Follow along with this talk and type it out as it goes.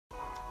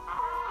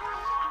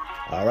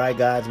All right,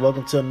 guys,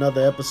 welcome to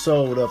another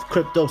episode of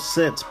Crypto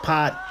Sense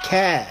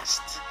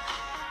Podcast.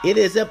 It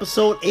is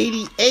episode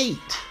 88.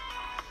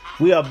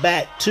 We are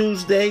back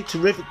Tuesday,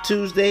 terrific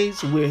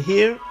Tuesdays. We're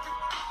here.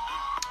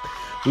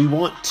 We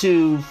want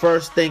to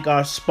first thank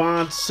our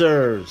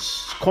sponsors,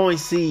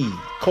 CoinSeed.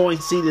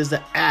 CoinSeed is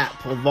the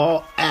app of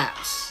all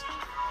apps.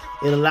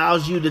 It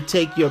allows you to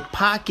take your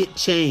pocket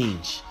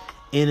change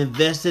and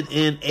invest it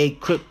in a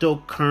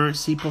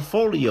cryptocurrency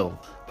portfolio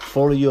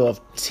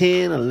of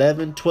 10,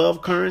 11,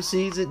 12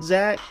 currencies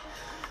exact.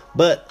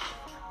 But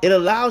it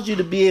allows you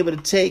to be able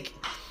to take,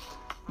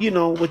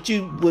 what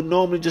you would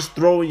normally just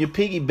throw in your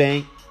piggy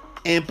bank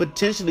and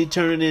potentially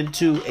turn it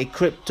into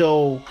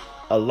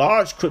a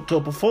large crypto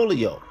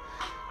portfolio.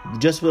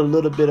 Just with a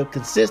little bit of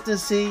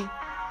consistency,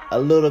 a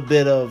little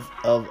bit of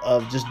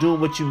just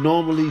doing what you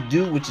normally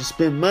do, which is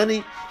spend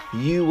money,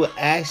 you will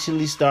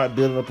actually start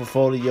building a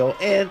portfolio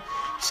and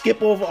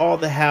skip over all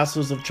the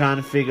hassles of trying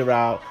to figure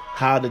out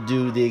how to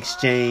do the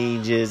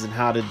exchanges and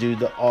how to do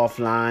the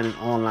offline and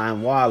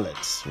online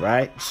wallets,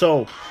 right?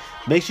 So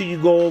make sure you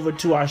go over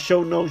to our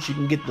show notes. You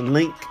can get the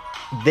link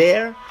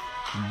there,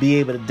 be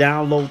able to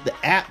download the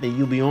app, and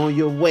you'll be on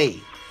your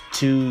way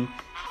to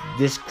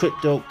this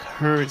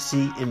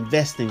cryptocurrency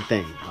investing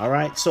thing. All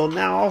right. So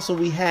now also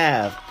we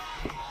have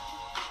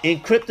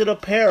Encrypted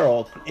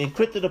Apparel.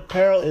 Encrypted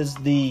Apparel is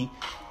the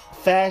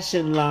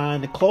fashion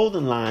line, the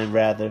clothing line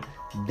rather,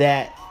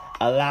 that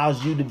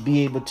allows you to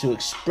be able to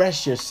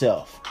express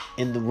yourself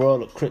in the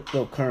world of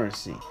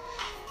cryptocurrency.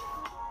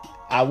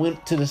 I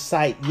went to the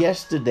site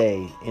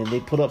yesterday and they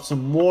put up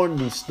some more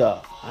new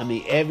stuff. I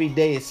mean, every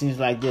day it seems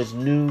like there's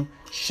new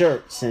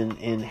shirts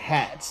and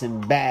hats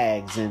and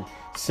bags and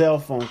cell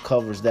phone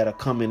covers that are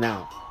coming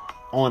out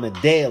on a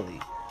daily.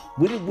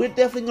 We're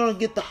definitely going to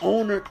get the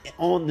owner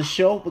on the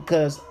show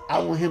because I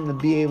want him to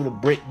be able to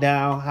break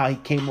down how he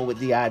came up with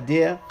the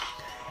idea.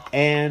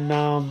 And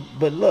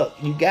but look,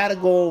 you got to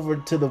go over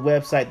to the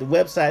website. The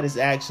website is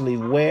actually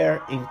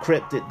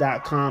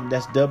wearencrypted.com.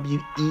 That's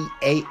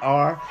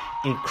WEAR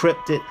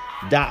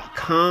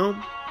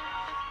encrypted.com.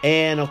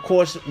 And of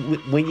course,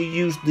 when you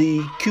use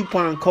the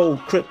coupon code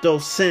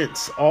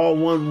CryptoSense, all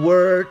one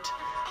word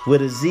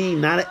with a Z,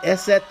 not an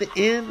S at the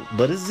end,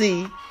 but a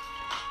Z,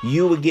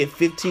 you will get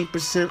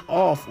 15%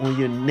 off on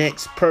your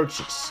next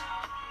purchase.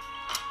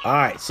 All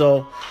right,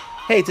 so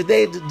hey,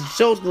 today the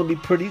show's going to be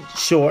pretty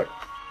short.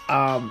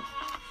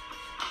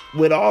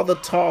 With all the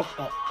talk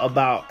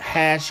about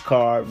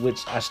HashCard,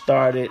 which I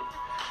started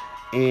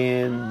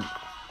in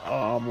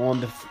on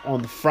the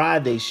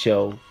Friday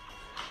show,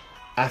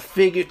 I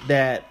figured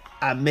that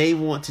I may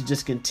want to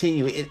just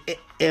continue.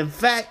 In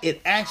fact,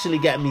 it actually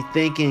got me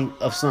thinking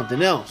of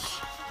something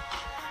else,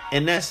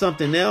 and that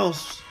something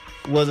else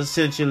was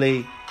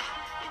essentially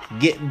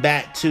getting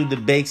back to the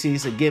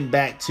basics, or getting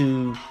back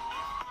to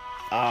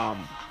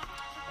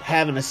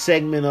having a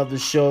segment of the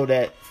show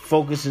that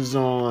focuses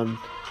on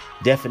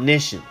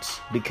definitions,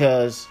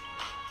 because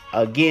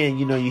again,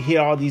 you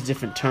hear all these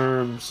different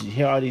terms, you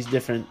hear all these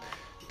different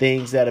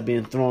things that are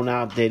being thrown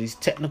out there, these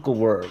technical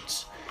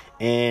words,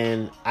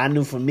 and I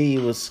knew for me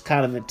it was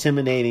kind of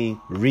intimidating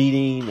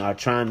reading or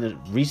trying to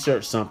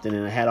research something,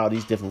 and I had all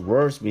these different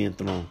words being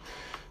thrown.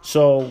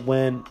 So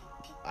when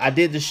I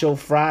did the show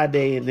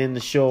Friday and then the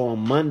show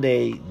on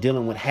Monday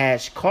dealing with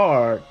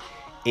HashCard,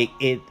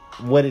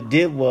 what it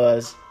did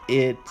was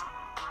it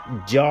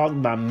jogged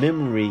my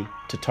memory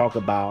to talk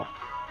about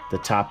the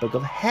topic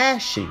of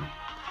hashing.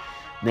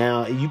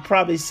 Now, you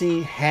probably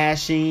seen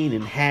hashing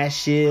and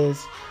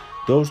hashes,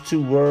 those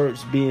two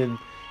words being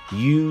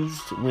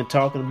used when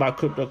talking about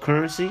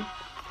cryptocurrency.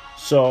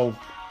 So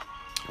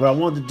what I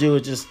wanted to do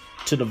is just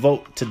to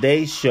devote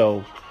today's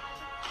show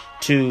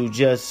to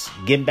just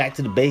getting back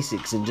to the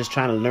basics and just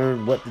trying to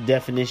learn what the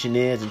definition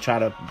is and try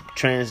to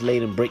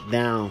translate and break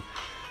down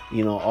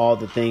all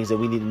the things that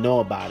we need to know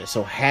about it.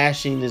 So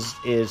hashing is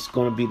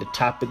going to be the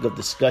topic of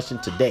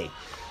discussion today.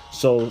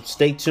 So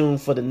stay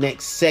tuned for the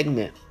next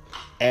segment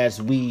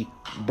as we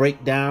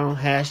break down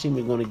hashing.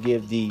 We're going to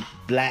give the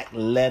Black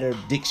Letter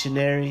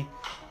Dictionary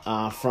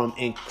from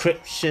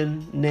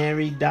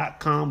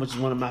Encryptionary.com, which is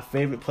one of my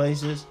favorite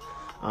places.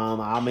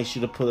 I'll make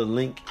sure to put a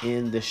link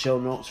in the show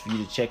notes for you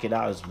to check it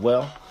out as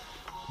well.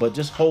 But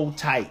just hold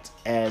tight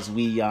as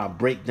we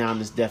break down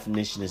this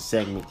definition in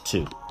segment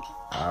 2.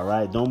 All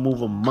right, don't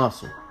move a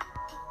muscle.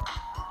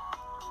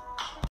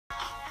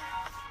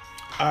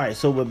 All right,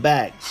 so we're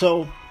back.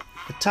 So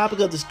the topic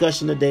of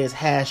discussion today is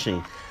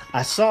hashing.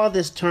 I saw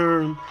this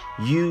term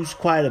used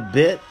quite a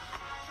bit,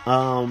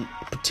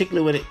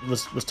 particularly when it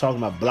was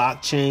talking about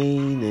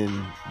blockchain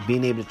and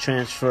being able to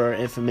transfer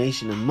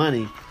information and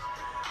money.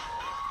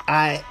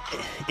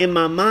 In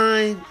my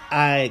mind,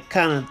 I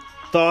kind of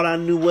thought I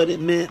knew what it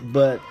meant,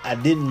 but I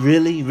didn't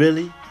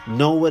really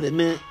know what it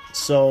meant.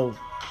 So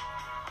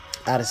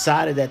I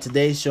decided that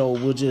today's show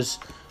we'll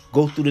just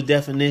go through the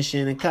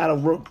definition and kind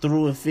of work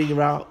through and figure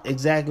out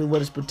exactly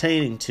what it's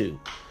pertaining to.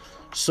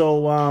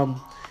 So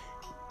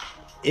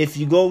if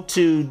you go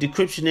to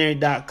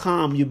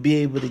decryptionary.com, you'll be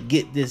able to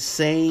get this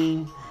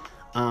same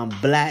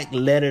black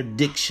letter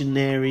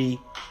dictionary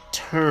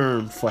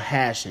term for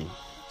hashing.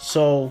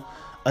 So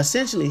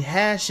essentially,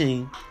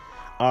 hashing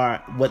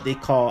are what they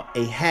call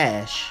a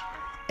hash.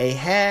 A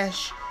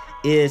hash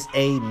is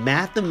a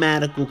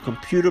mathematical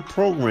computer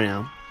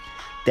program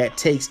that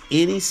takes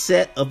any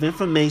set of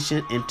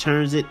information and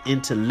turns it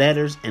into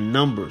letters and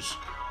numbers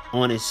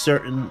on a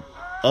certain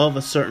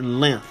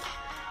length.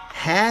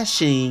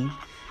 Hashing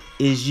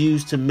is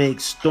used to make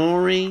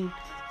storing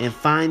and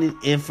finding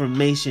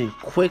information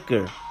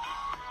quicker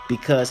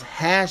because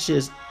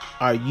hashes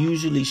are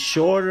usually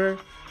shorter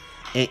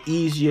and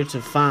easier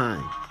to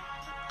find.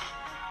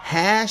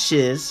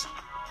 Hashes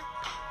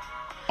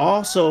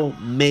also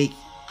make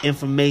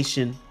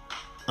information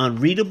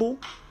unreadable,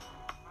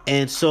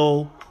 and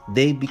so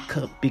they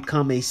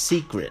become a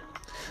secret.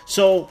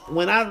 So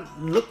when I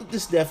looked at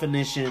this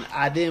definition,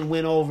 I then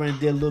went over and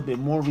did a little bit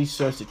more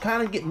research to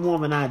kind of get more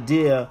of an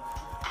idea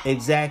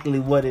exactly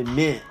what it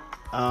meant,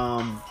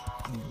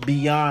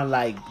 beyond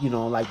like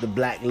the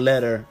black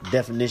letter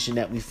definition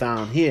that we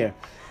found here.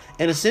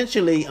 And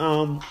essentially,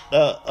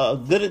 a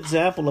good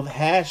example of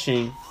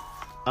hashing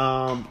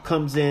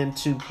comes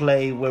into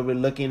play where we're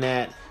looking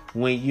at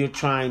when you're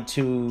trying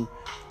to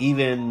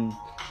even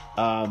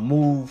buy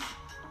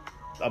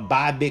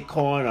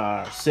Bitcoin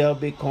or sell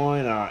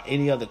Bitcoin or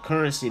any other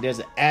currency. There's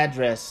an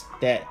address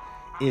that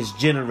is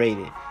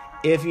generated.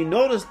 If you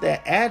notice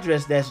that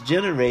address that's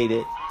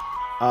generated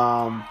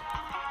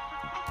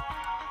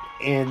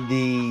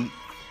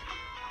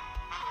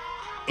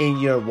in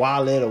your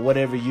wallet or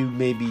whatever you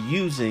may be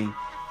using,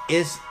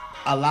 it's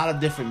a lot of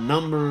different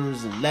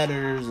numbers and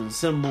letters and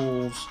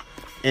symbols.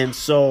 And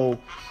so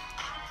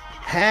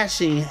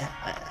hashing,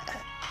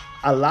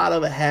 a lot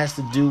of it has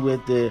to do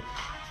with the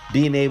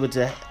being able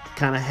to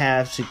kind of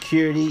have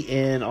security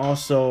and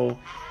also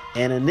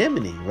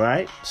anonymity,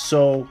 right?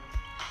 So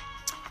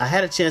I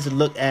had a chance to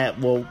look at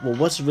well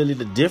what's really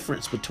the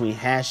difference between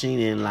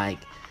hashing and like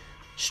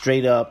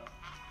straight up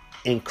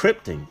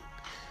encrypting.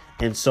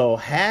 And so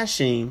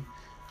hashing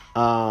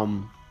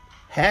and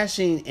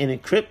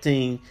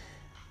encrypting,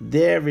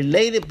 they're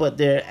related, but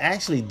they're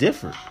actually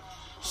different.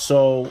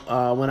 So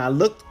when I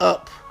looked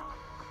up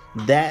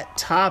that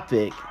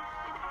topic,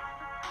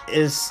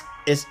 it's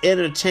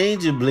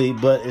interchangeably,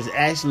 but it's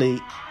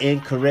actually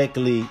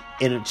incorrectly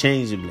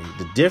interchangeably.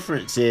 The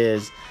difference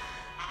is,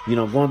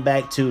 going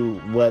back to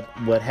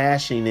what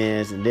hashing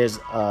is, and there's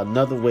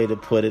another way to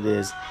put it,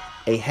 is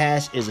a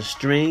hash is a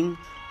string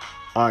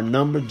or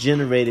number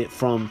generated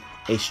from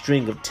a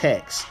string of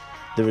text.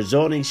 The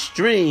resulting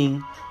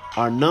string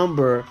or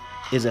number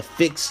is a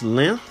fixed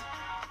length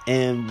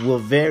and will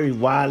vary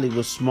widely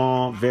with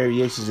small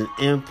variations in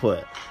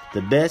input.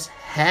 The best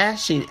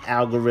hashing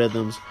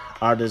algorithms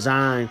are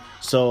designed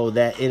so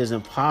that it is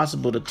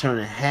impossible to turn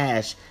a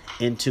hash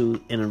into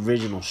an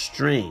original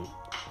string.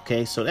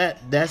 Okay, so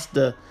that's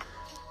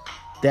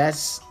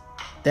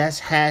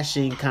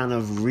hashing kind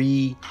of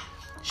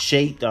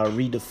reshaped or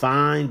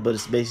redefined, but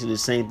it's basically the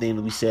same thing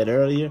that we said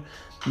earlier.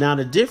 Now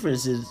the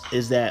difference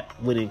is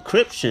that with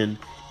encryption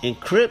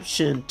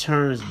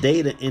turns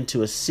data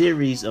into a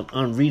series of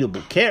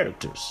unreadable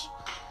characters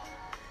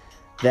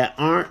that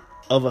aren't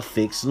of a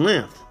fixed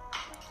length.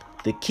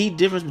 The key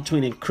difference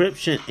between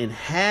encryption and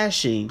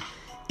hashing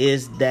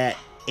is that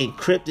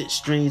encrypted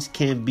strings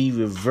can be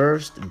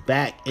reversed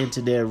back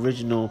into their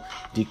original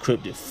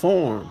decrypted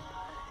form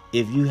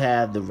if you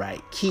have the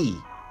right key.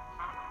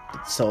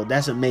 So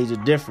that's a major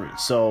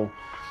difference. So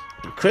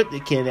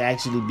encrypted can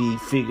actually be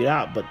figured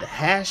out, but the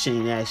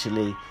hashing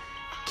actually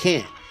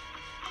can't.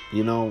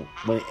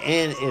 But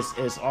and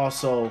it's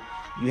also,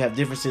 you have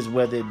differences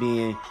whether it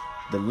being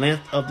the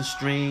length of the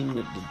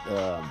string,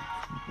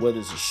 whether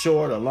it's a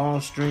short or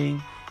long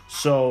string.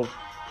 So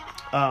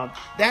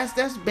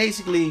that's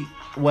basically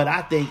what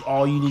I think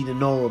all you need to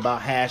know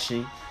about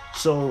hashing.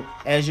 So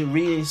as you're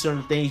reading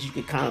certain things, you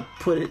can kind of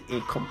put it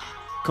in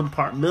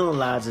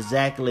compartmentalize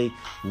exactly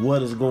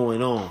what is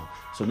going on.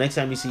 So next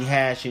time you see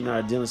hashing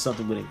or dealing with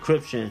something with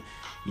encryption,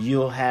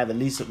 you'll have at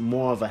least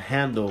more of a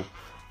handle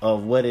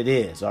of what it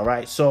is. All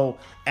right. So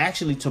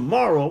actually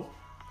tomorrow,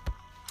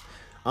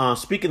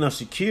 speaking of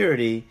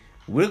security,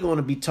 we're going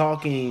to be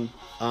talking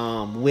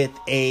with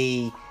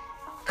a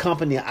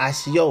company,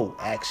 ICO,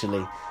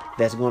 actually,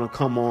 that's going to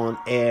come on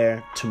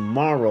air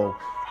tomorrow.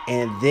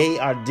 And they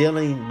are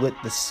dealing with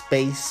the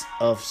space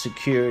of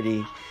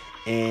security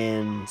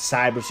and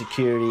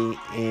cybersecurity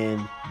and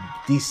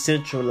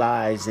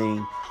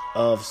decentralizing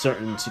of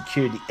certain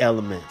security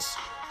elements.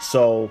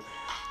 So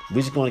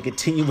we're just going to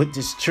continue with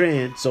this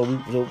trend. So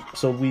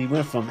we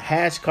went from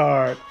hash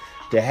card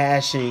to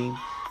hashing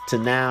to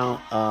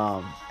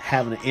now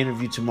having an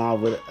interview tomorrow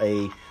with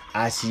a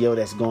ICO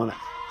that's going to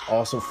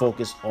also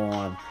focus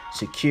on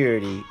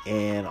security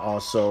and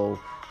also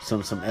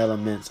some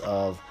elements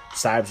of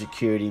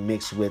cybersecurity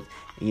mixed with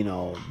the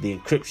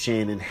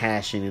encryption and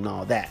hashing and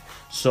all that.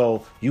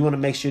 So you want to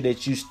make sure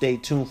that you stay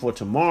tuned for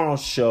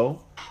tomorrow's show.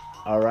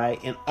 All right.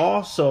 And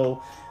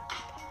also,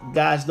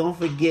 guys, don't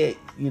forget,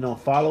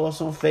 follow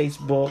us on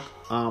Facebook.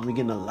 We're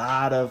getting a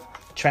lot of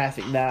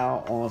traffic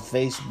now on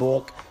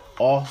Facebook.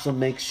 Also,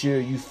 make sure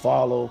you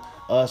follow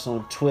us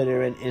on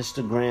Twitter and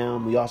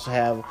Instagram. We also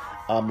have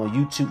a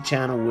YouTube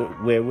channel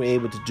where we're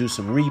able to do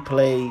some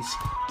replays.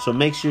 So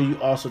make sure you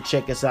also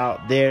check us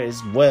out there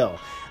as well.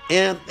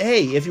 And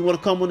hey, if you want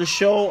to come on the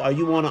show, or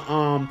you want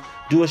to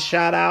do a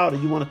shout out, or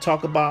you want to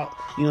talk about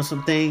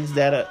some things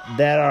that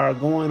are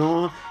going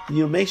on,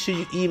 make sure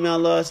you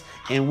email us,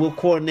 and we'll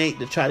coordinate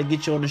to try to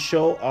get you on the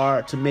show,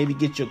 or to maybe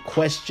get your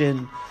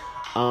question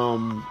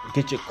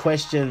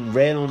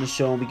read on the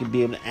show, and we can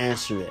be able to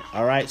answer it.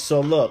 All right.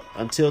 So look,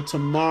 until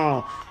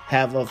tomorrow,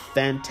 have a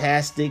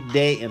fantastic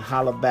day, and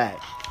holla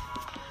back.